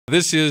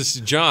This is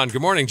John.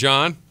 Good morning,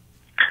 John.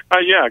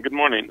 Yeah, good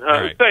morning.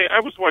 Right. Say, I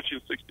was watching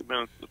 60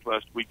 Minutes this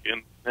last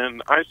weekend,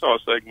 and I saw a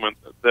segment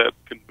that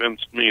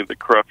convinced me that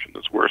corruption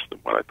is worse than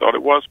what I thought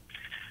it was.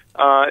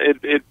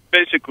 It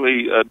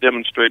basically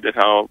demonstrated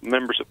how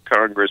members of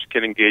Congress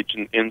can engage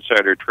in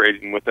insider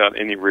trading without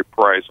any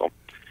reprisal.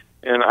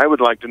 And I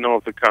would like to know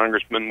if the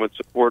congressman would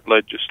support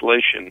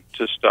legislation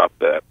to stop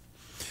that.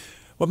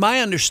 Well,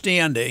 my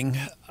understanding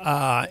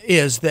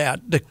is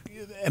that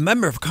a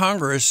member of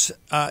Congress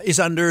is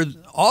under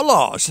all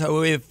laws.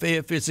 So if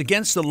it's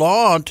against the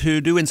law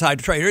to do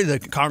insider trading, the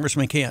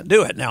congressman can't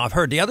do it. Now, I've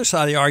heard the other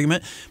side of the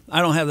argument.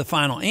 I don't have the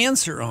final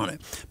answer on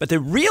it. But the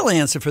real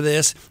answer for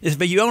this is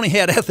if you only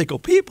had ethical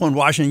people in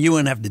Washington, you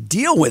wouldn't have to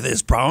deal with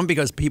this problem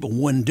because people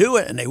wouldn't do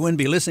it and they wouldn't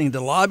be listening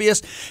to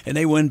lobbyists and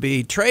they wouldn't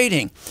be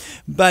trading.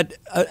 But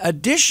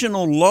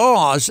additional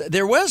laws,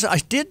 I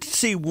did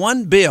see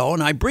one bill,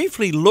 and I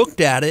briefly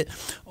looked at it,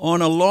 on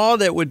a law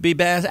that would be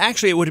bad.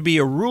 Actually, it would be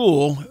a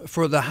rule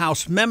for the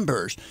House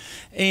members.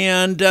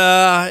 And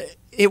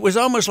it was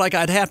almost like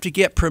I'd have to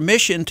get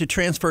permission to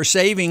transfer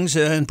savings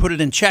and put it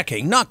in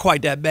checking. Not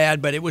quite that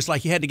bad, but it was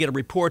like you had to get a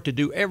report to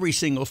do every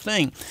single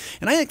thing.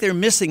 And I think they're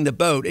missing the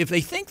boat. If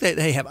they think that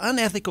they have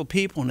unethical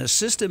people in a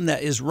system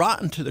that is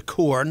rotten to the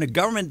core and the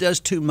government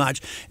does too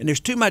much and there's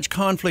too much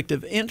conflict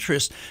of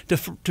interest,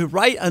 to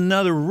write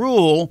another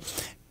rule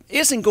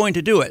isn't going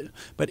to do it.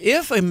 But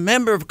if a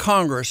member of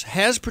Congress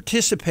has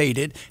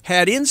participated,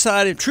 had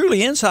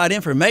truly inside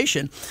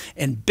information,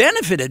 and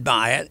benefited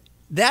by it,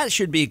 that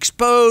should be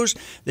exposed.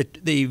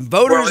 The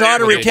voters ought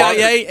to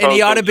retaliate, and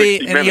he ought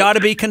to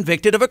be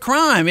convicted of a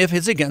crime if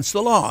it's against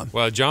the law.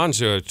 Well,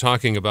 John's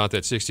talking about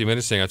that 60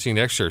 Minutes thing. I've seen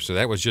excerpts, so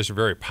that was just a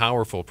very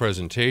powerful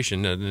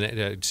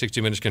presentation.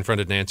 60 Minutes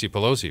confronted Nancy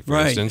Pelosi, for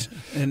instance,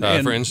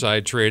 for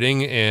inside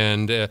trading,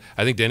 and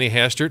I think Denny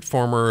Hastert,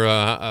 former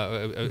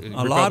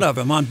a lot of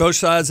them on both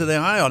sides of the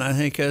aisle. And I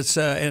think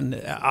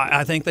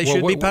I think they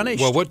should be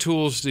punished. Well, what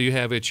tools do you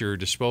have at your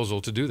disposal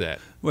to do that?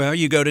 Well,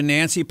 you go to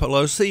Nancy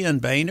Pelosi and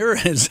Boehner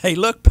and say,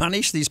 look,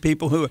 punish these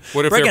people who are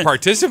What if they're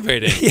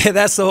participating? Yeah,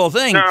 that's the whole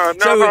thing. No.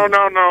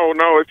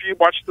 If you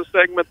watch the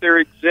segment, they're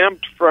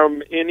exempt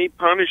from any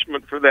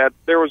punishment for that.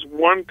 There was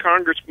one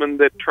congressman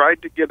that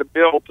tried to get a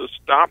bill to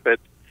stop it,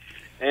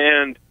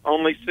 and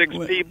only 6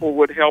 people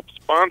would help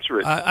sponsor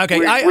it. Okay,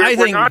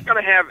 we're not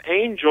going to have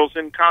angels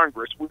in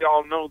Congress. We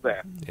all know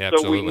that. Yeah,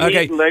 so we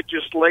need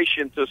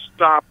legislation to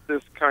stop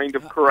this kind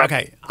of corruption.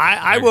 Okay,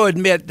 I will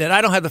admit that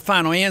I don't have the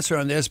final answer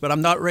on this, but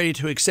I'm not ready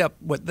to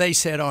accept what they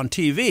said on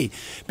TV,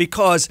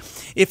 because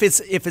if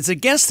it's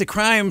against the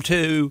crime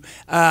to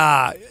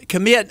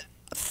commit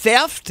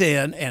theft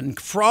and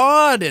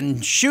fraud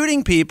and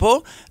shooting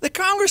people, the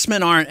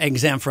congressmen aren't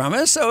exempt from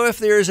it. So if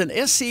there's an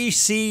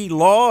SEC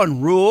law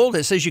and rule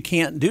that says you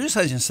can't do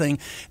such a thing,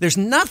 there's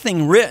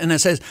nothing written that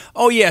says,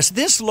 oh yes,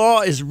 this law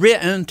is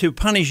written to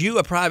punish you,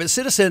 a private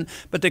citizen,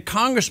 but the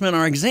congressmen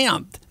are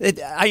exempt.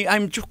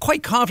 I'm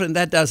quite confident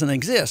that doesn't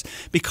exist.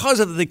 Because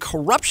of the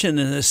corruption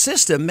in the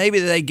system, maybe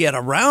they get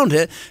around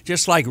it,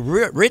 just like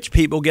rich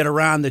people get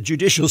around the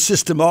judicial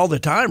system all the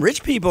time.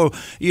 Rich people,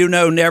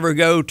 never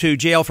go to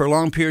jail for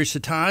long periods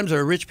of times,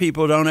 or rich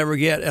people don't ever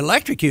get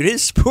electrocuted.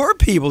 It's poor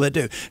people that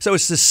do. So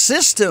it's the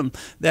system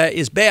that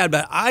is bad,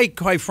 but I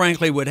quite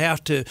frankly would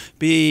have to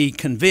be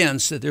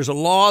convinced that there's a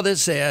law that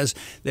says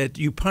that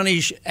you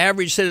punish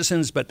average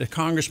citizens, but the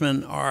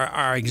congressmen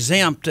are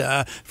exempt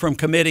from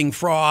committing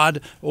fraud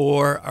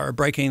or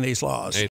breaking these laws.